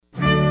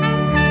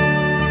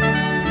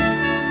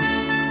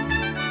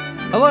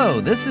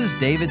Hello, this is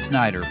David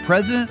Snyder,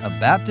 President of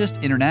Baptist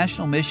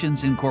International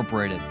Missions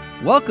Incorporated,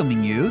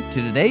 welcoming you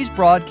to today's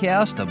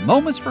broadcast of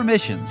Moments for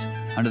Missions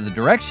under the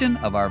direction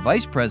of our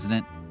Vice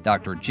President,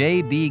 Dr.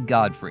 J.B.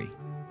 Godfrey.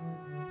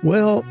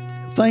 Well,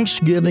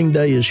 Thanksgiving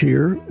Day is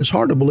here. It's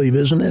hard to believe,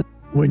 isn't it?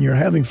 When you're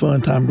having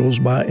fun, time goes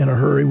by in a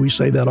hurry. We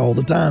say that all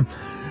the time,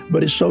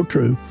 but it's so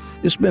true.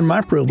 It's been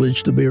my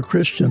privilege to be a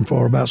Christian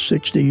for about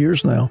 60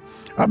 years now.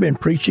 I've been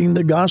preaching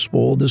the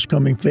gospel this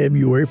coming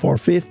February for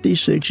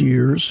 56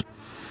 years.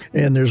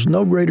 And there's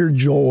no greater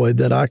joy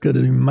that I could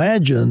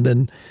imagine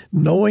than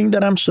knowing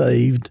that I'm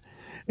saved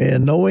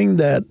and knowing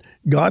that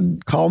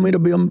God called me to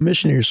be a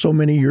missionary so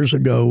many years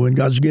ago, and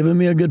God's given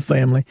me a good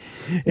family.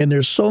 And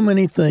there's so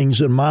many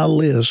things in my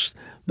list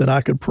that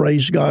I could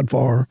praise God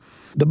for.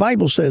 The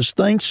Bible says,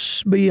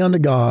 "Thanks be unto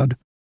God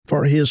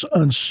for his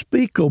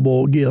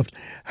unspeakable gift."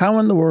 How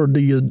in the world do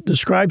you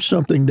describe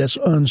something that's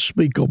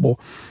unspeakable?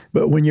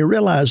 But when you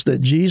realize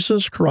that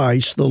Jesus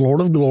Christ, the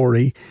Lord of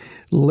glory,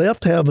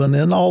 left heaven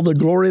and all the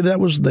glory that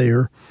was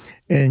there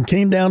and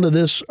came down to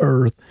this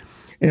earth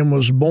and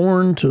was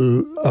born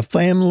to a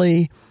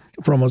family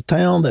from a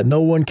town that no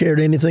one cared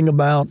anything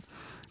about,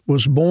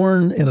 was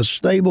born in a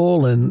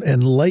stable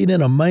and laid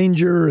in a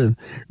manger and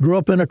grew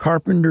up in a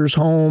carpenter's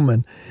home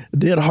and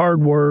did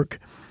hard work.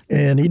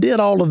 And he did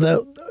all of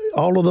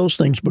those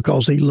things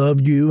because he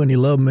loved you and he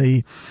loved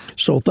me.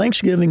 So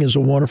Thanksgiving is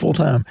a wonderful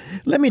time.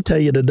 Let me tell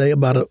you today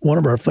about one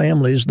of our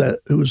families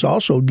who is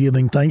also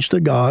giving thanks to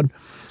God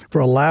for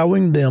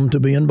allowing them to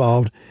be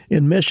involved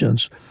in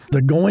missions.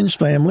 The Goins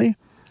family,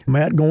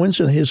 Matt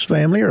Goins and his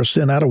family, are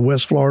sent out of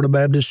West Florida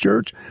Baptist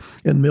Church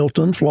in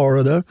Milton,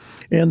 Florida,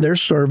 and they're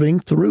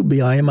serving through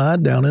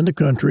BIMI down in the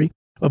country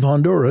of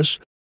Honduras.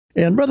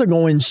 And Brother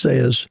Goins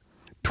says,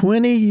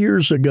 20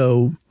 years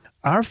ago,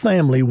 our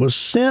family was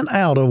sent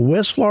out of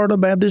West Florida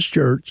Baptist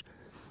Church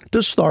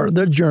to start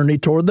their journey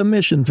toward the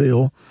mission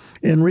field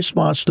in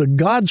response to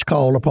God's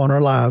call upon our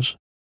lives.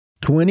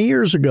 20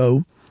 years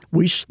ago,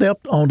 we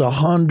stepped onto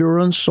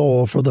Honduran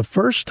soil for the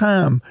first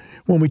time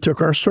when we took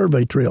our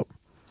survey trip.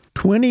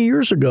 20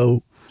 years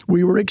ago,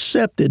 we were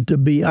accepted to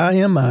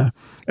BIMI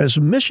as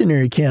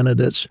missionary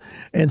candidates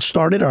and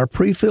started our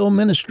pre-field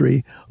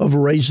ministry of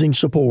raising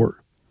support.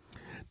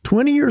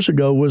 20 years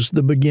ago was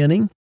the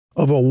beginning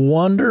of a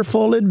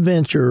wonderful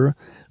adventure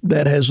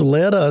that has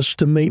led us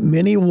to meet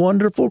many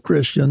wonderful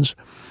Christians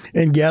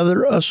and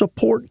gather a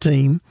support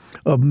team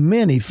of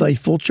many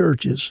faithful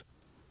churches,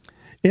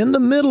 in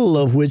the middle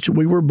of which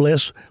we were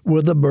blessed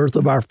with the birth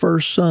of our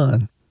first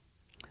son.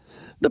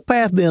 The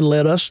path then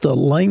led us to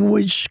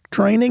language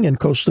training in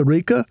Costa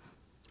Rica,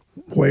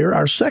 where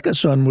our second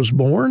son was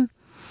born,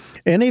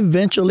 and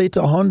eventually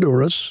to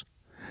Honduras.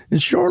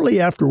 And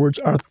shortly afterwards,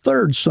 our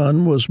third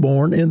son was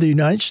born in the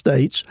United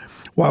States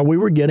while we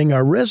were getting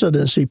our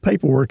residency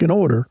paperwork in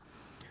order.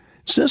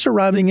 Since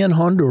arriving in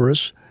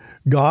Honduras,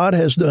 God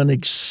has done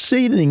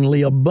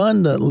exceedingly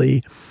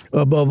abundantly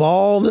above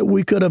all that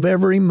we could have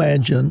ever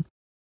imagined.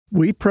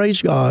 We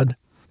praise God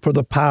for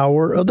the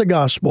power of the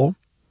gospel,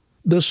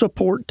 the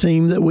support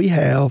team that we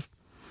have,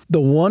 the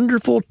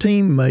wonderful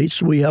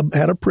teammates we have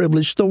had a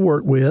privilege to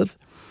work with,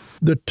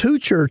 the 2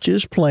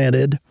 churches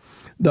planted,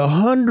 the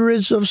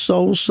hundreds of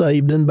souls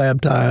saved and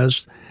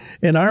baptized,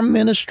 and our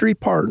ministry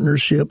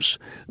partnerships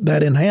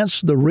that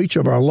enhance the reach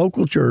of our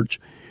local church.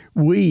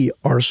 We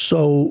are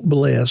so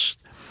blessed.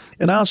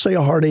 And I'll say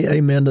a hearty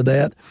amen to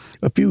that.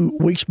 A few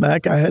weeks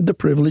back, I had the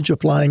privilege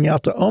of flying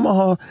out to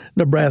Omaha,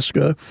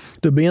 Nebraska,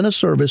 to be in a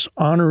service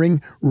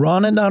honoring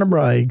Ron and Donna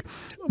Bragg,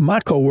 my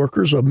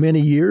coworkers of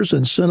many years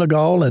in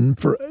Senegal and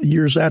for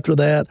years after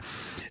that.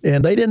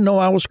 And they didn't know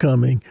I was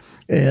coming.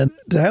 And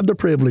to have the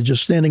privilege of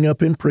standing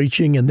up and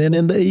preaching, and then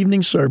in the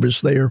evening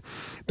service there,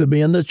 to be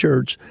in the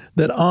church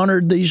that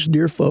honored these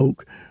dear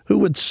folk who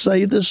would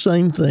say the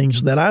same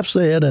things that I've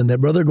said and that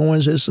Brother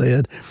Goins has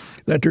said,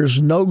 that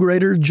there's no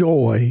greater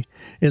joy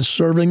in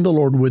serving the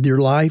Lord with your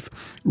life,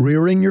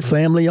 rearing your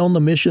family on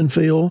the mission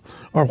field,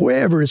 or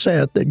wherever it's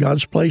at that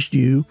God's placed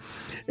you,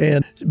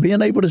 and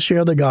being able to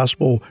share the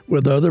gospel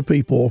with other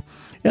people.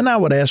 And I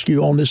would ask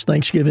you on this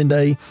Thanksgiving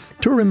Day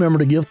to remember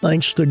to give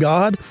thanks to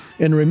God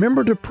and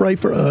remember to pray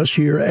for us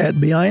here at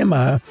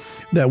BIMI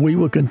that we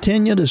will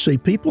continue to see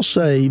people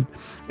saved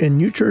and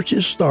new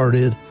churches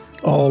started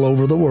all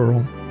over the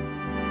world.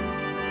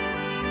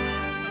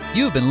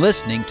 You've been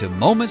listening to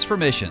Moments for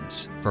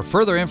Missions. For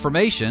further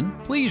information,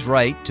 please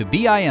write to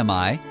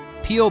BIMI,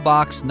 P.O.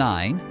 Box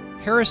 9,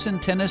 Harrison,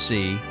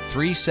 Tennessee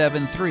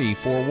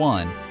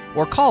 37341,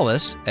 or call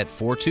us at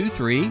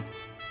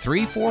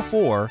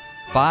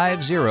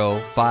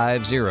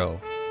 423-344-5050.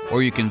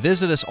 Or you can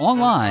visit us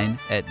online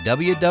at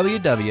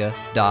www.bimi.org.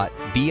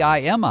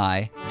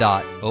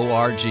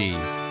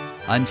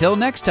 Until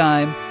next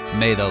time,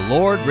 may the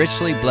Lord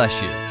richly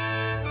bless you.